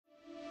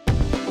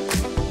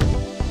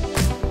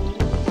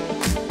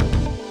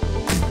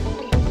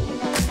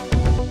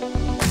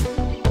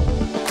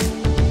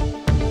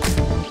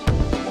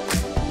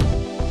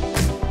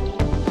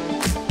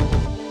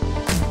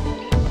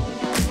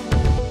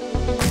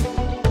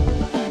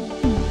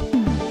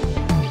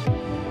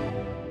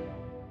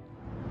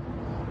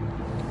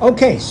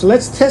Okay, so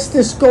let's test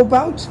this scope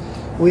out.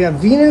 We have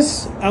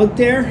Venus out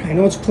there. I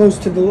know it's close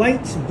to the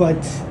light, but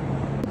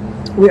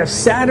we have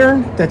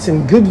Saturn that's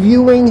in good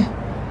viewing.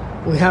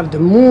 We have the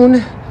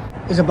moon.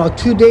 It's about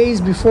 2 days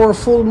before a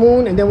full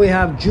moon, and then we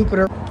have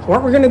Jupiter.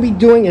 What we're going to be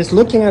doing is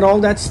looking at all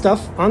that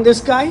stuff on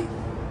this guy.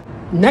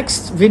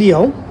 Next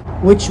video,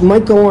 which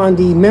might go on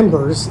the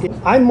members,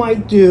 I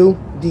might do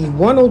the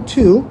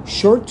 102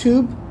 short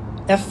tube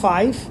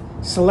f5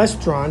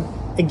 Celestron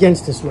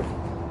against this one.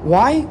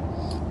 Why?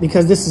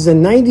 Because this is a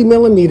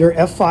 90mm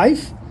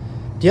f5.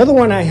 The other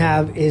one I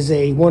have is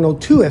a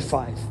 102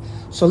 f5.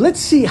 So let's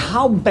see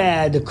how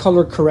bad the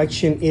color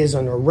correction is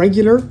on a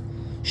regular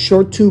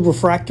short tube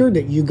refractor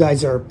that you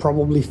guys are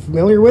probably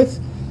familiar with,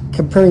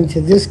 comparing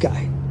to this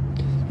guy.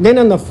 Then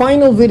on the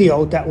final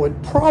video, that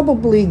would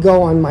probably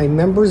go on my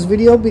members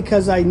video,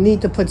 because I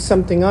need to put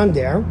something on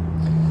there,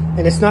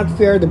 and it's not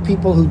fair to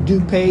people who do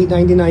pay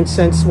 99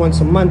 cents once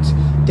a month.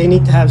 They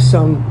need to have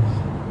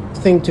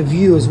something to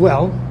view as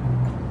well.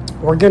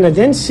 We're gonna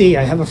then see,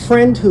 I have a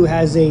friend who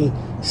has a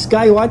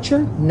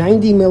Skywatcher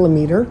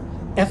 90mm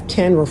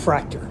f10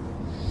 refractor.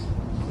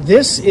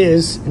 This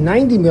is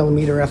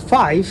 90mm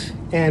f5,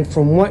 and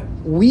from what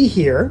we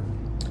hear,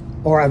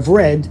 or I've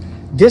read,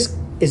 this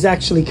is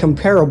actually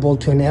comparable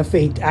to an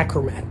f8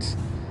 Achromat.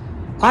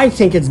 I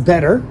think it's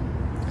better,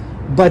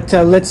 but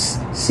let's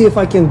see if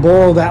I can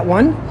borrow that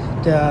one,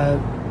 the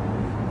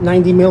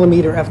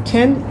 90mm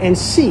f10, and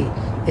see,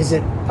 is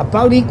it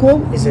about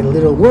equal, is it a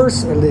little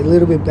worse, or a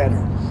little bit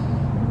better?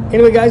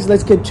 Anyway guys,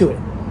 let's get to it.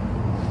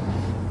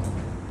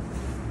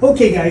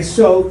 Okay guys,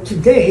 so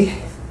today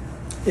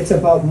it's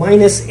about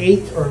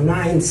 -8 or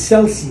 9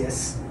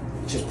 Celsius,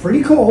 which is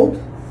pretty cold,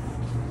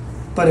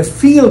 but it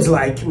feels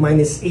like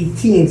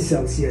 -18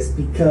 Celsius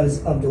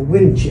because of the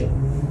wind chill.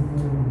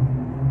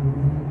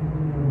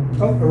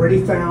 Oh,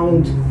 already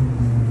found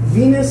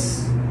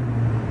Venus.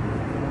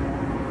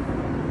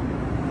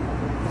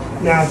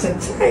 Now it's a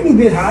tiny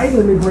bit high,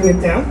 let me bring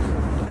it down.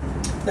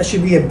 That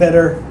should be a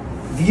better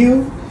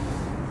view.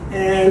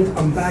 And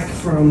I'm back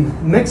from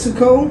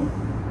Mexico.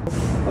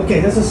 Okay,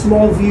 that's a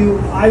small view.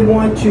 I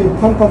want to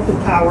pump up the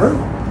power,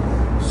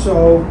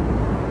 so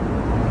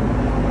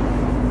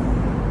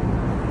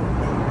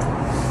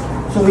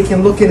we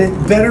can look at it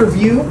better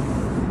view.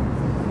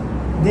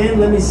 Then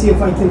let me see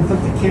if I can put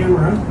the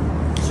camera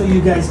so you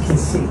guys can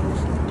see.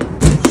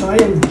 So I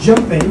am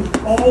jumping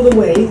all the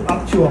way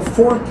up to a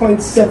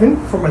 4.7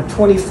 from a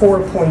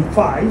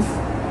 24.5,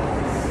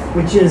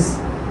 which is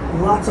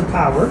lots of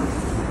power.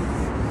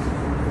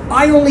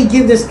 I only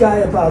give this guy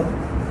about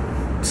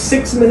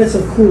 6 minutes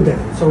of cooldown,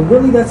 so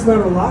really that's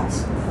not a lot.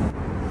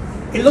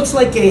 It looks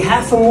like a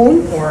half a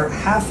moon or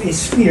half a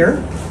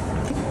sphere.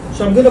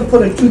 So I'm going to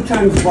put a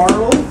 2x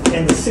Barlow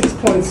and the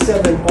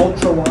 6.7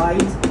 ultra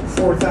wide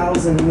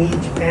 4000 Mi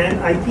Japan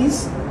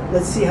eyepiece.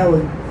 Let's see how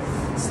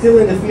it's still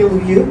in the field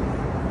of view.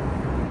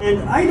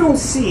 And I don't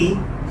see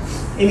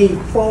any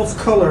false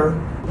color.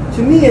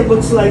 To me it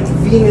looks like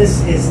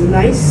Venus is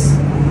nice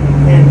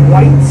and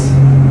white,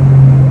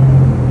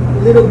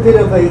 a little bit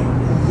of a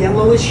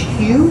yellowish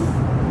hue.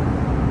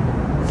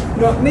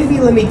 No, maybe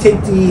let me take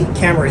the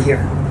camera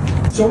here.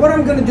 So what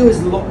I'm going to do is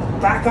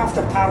back off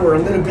the power a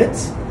little bit.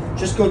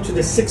 Just go to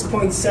the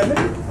 6.7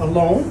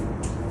 alone,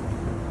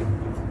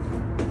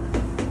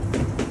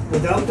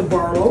 without the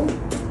Barlow.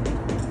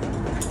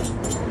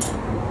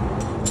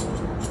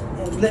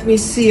 And let me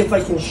see if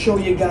I can show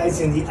you guys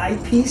in the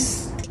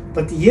eyepiece.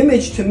 But the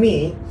image to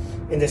me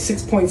in the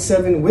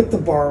 6.7 with the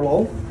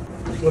Barlow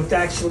looked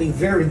actually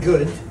very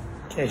good.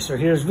 Okay, so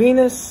here's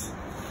Venus.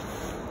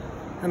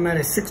 I'm at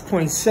a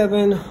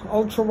 6.7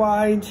 ultra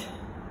wide.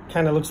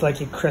 Kind of looks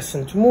like a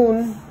crescent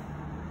moon.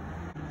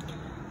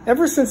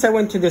 Ever since I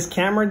went to this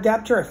camera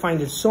adapter, I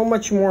find it so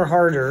much more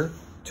harder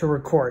to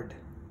record.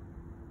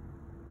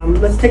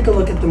 Let's take a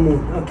look at the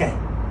moon. Okay.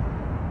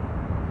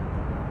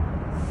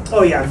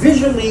 Oh yeah,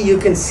 visually you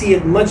can see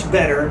it much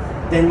better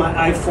than my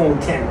iPhone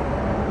 10.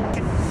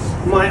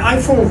 My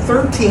iPhone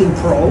 13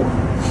 Pro,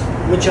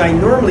 which I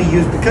normally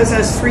use, because it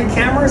has 3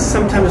 cameras,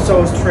 sometimes it's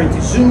always trying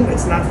to zoom,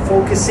 it's not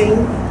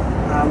focusing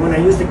when I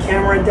use the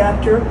camera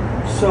adapter.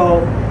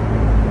 So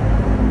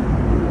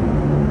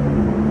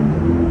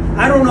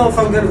I don't know if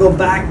I'm going to go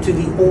back to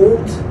the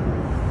old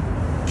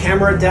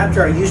camera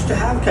adapter I used to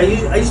have. I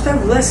used to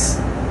have less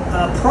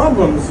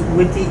problems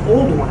with the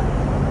old one,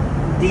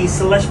 the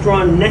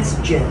Celestron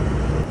Next Gen.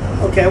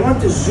 Okay, I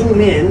want to zoom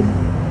in.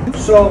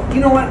 So, you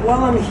know what,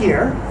 while I'm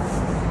here,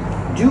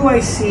 do I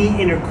see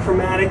in a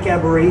chromatic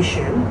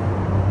aberration?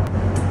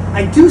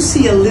 I do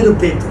see a little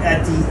bit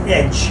at the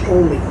edge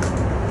only,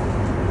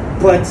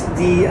 but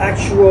the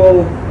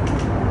actual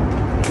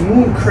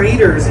moon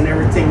craters and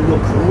everything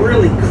look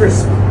really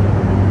crisp.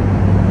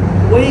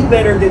 Way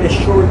better than a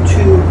short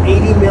tube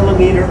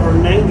 80mm or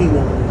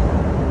 90mm.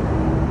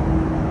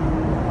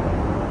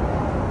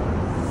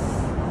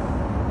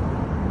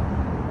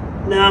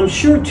 Now I'm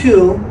sure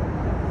too,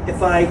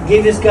 if I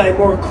gave this guy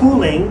more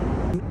cooling,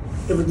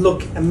 it would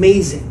look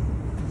amazing.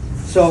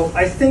 So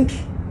I think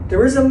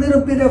there is a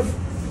little bit of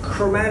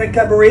chromatic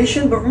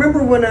aberration, but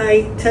remember when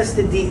I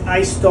tested the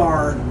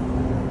iStar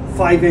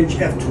 5-inch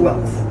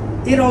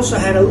f12, it also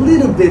had a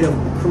little bit of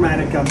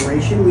chromatic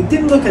aberration. We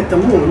didn't look at the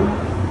moon.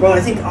 Well, I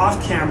think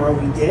off camera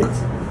we did,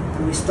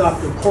 and we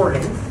stopped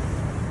recording.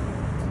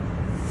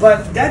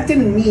 But that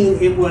didn't mean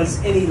it was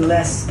any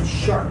less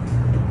sharp.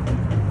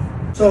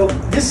 So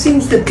this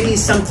seems to be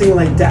something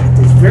like that.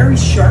 It's very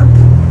sharp.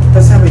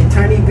 Does have a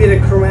tiny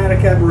bit of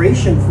chromatic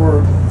aberration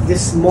for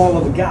this small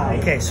of a guy.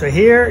 Okay, so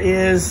here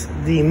is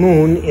the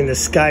moon in the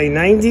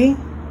Sky90.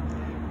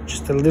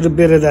 Just a little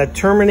bit of that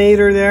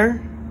terminator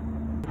there.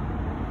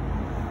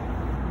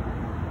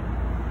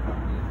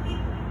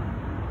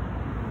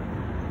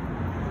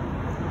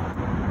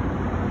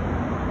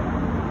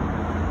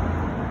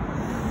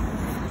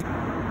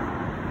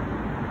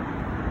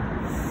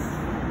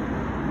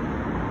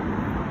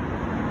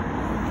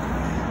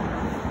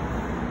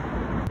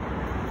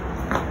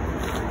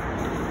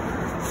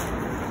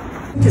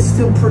 It's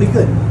still pretty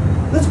good.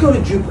 Let's go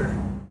to Jupiter.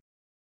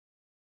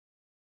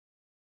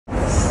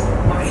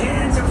 My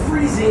hands are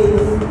freezing.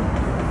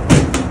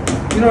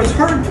 You know, it's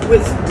hard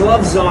with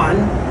gloves on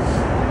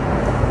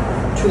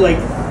to like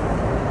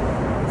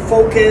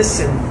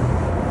focus and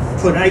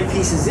put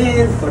eyepieces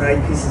in, put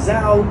eyepieces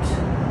out.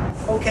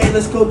 Okay,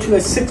 let's go to a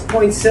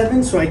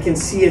 6.7 so I can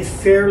see it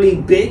fairly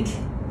big.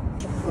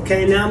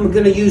 Okay, now I'm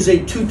gonna use a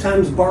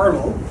 2x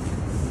Barlow.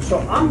 So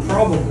I'm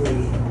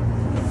probably,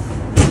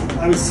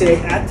 I would say,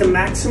 at the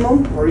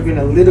maximum or even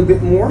a little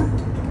bit more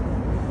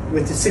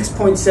with the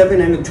 6.7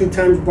 and the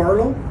 2x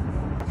Barlow.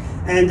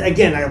 And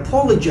again, I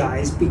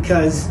apologize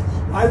because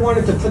I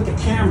wanted to put the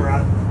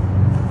camera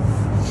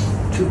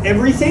to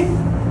everything.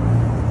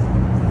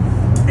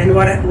 And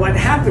what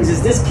happens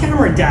is this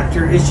camera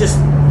adapter is just,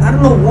 I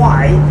don't know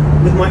why,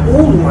 with my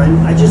old one,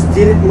 I just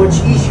did it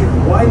much easier.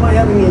 Why am I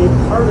having a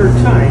harder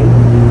time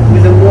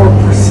with a more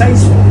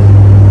precise one?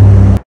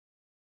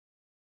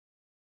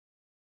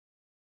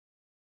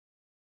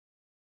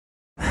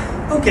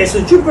 Okay,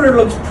 so Jupiter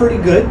looks pretty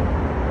good.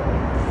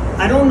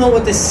 I don't know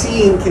what the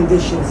seeing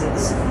conditions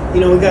is. You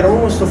know, we got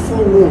almost a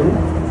full moon.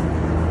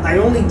 I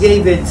only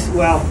gave it,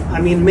 well, I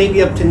mean,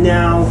 maybe up to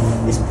now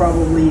is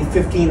probably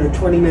 15 or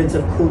 20 minutes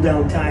of cool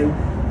down time.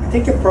 I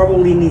think it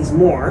probably needs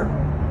more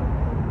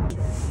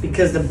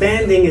because the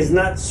banding is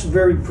not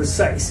very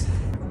precise.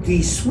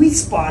 The sweet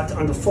spot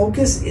on the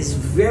focus is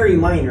very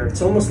minor.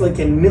 It's almost like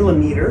a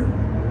millimeter.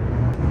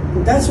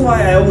 That's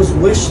why I always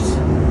wished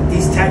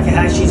these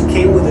Takahashis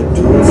came with a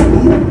dual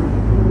speed.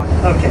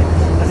 Okay,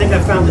 I think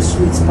I found the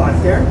sweet spot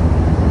there.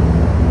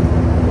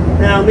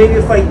 Now, maybe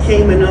if I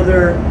came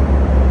another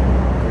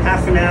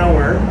half an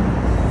hour,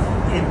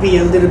 it'd be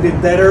a little bit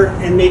better,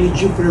 and maybe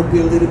Jupiter would be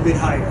a little bit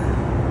higher.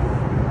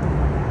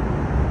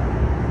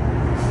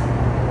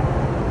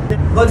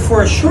 But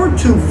for a short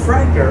tube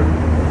fracture,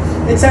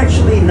 it's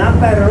actually not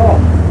bad at all.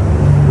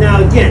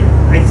 Now again,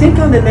 I think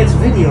on the next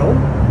video,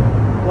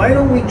 why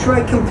don't we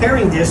try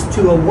comparing this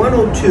to a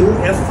 102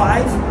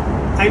 f5?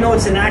 I know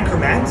it's an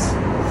achromat,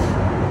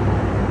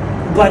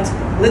 but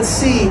let's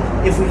see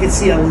if we can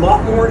see a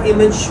lot more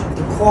image,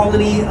 the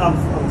quality of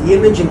the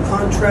image and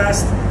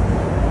contrast,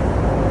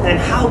 and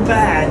how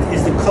bad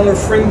is the color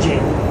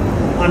fringing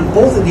on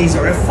both of these,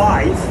 or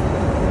f5.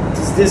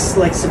 Does this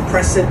like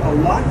suppress it a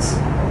lot?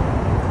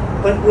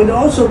 But would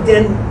also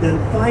then the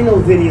final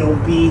video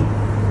be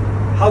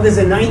how does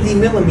a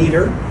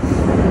 90mm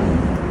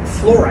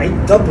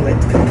fluorite doublet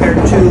compared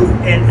to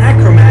an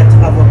achromat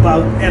of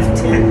about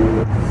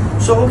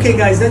f10. So okay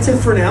guys, that's it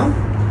for now.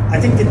 I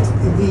think that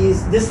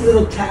this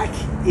little tack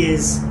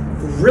is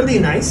really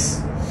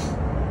nice.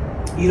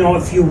 You know,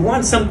 if you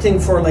want something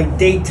for like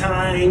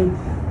daytime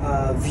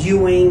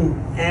viewing,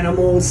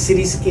 animals,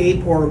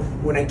 cityscape, or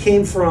when I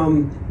came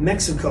from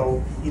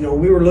Mexico, you know,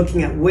 we were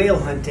looking at whale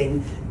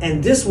hunting,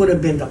 and this would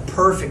have been the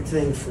perfect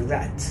thing for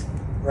that,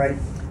 right?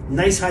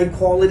 Nice high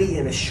quality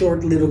and a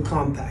short little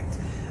compact.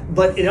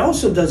 But it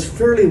also does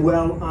fairly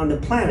well on the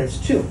planets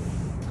too.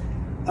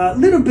 A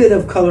little bit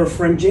of color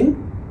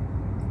fringing,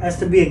 as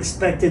to be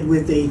expected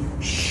with a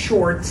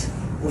short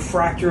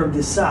refractor of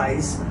this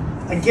size.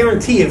 I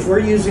guarantee if we're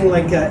using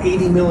like a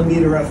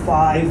 80mm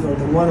f5 or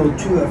the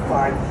 102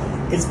 f5,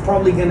 it's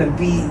probably going to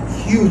be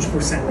huge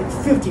percent, like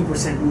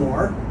 50%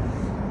 more.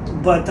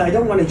 But I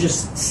don't want to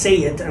just say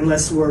it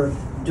unless we're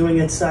doing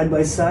it side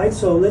by side.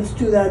 So let's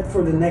do that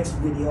for the next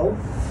video.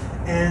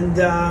 And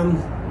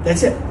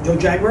that's it.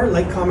 JoeJaguar,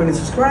 like, comment, and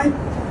subscribe.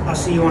 I'll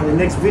see you on the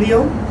next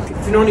video.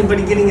 If you know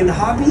anybody getting in the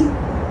hobby,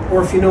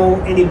 or if you know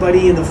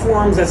anybody in the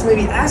forums that's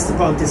maybe asked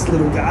about this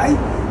little guy,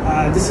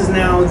 this is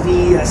now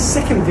the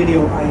second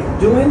video I am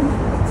doing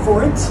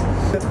for it.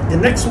 The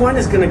next one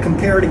is going to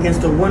compare it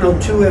against a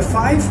 102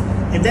 f5,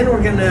 and then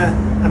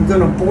I'm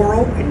gonna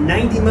borrow a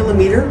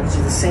 90mm, which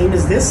is the same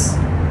as this,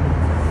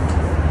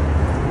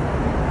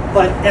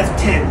 but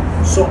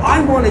f10. So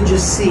I want to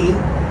just see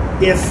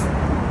if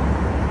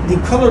the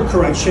color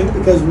correction,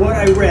 because what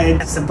I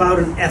read, it's about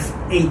an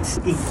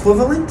f8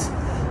 equivalent.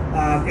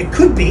 It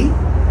could be,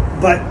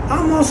 but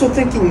I'm also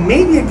thinking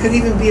maybe it could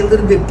even be a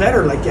little bit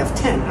better like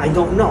f10. I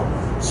don't know.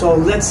 So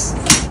let's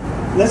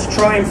let's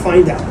try and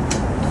find out.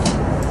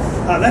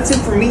 That's it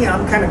for me.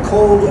 I'm kind of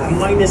cold. I'm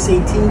minus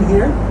 18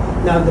 here.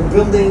 Now the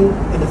building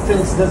and the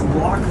fence does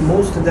block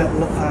most of that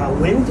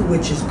wind,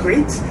 which is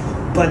great.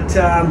 But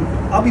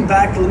I'll be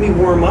back. Let me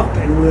warm up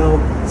and we'll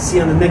see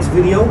on the next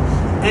video.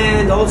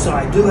 And also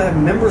I do have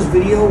members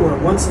video where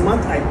once a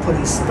month I put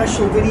a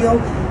special video.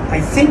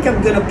 I think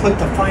I'm gonna put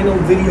the final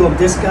video of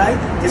this guy,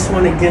 this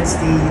one against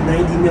the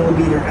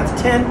 90mm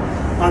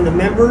f10 on the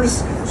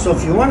members. So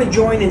if you want to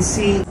join and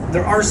see,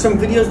 there are some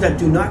videos that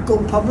do not go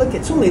public.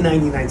 It's only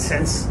 99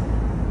 cents.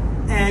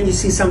 And you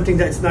see something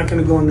that's not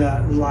going to go on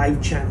the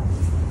live channel.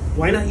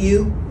 Why not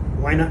you?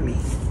 Why not me?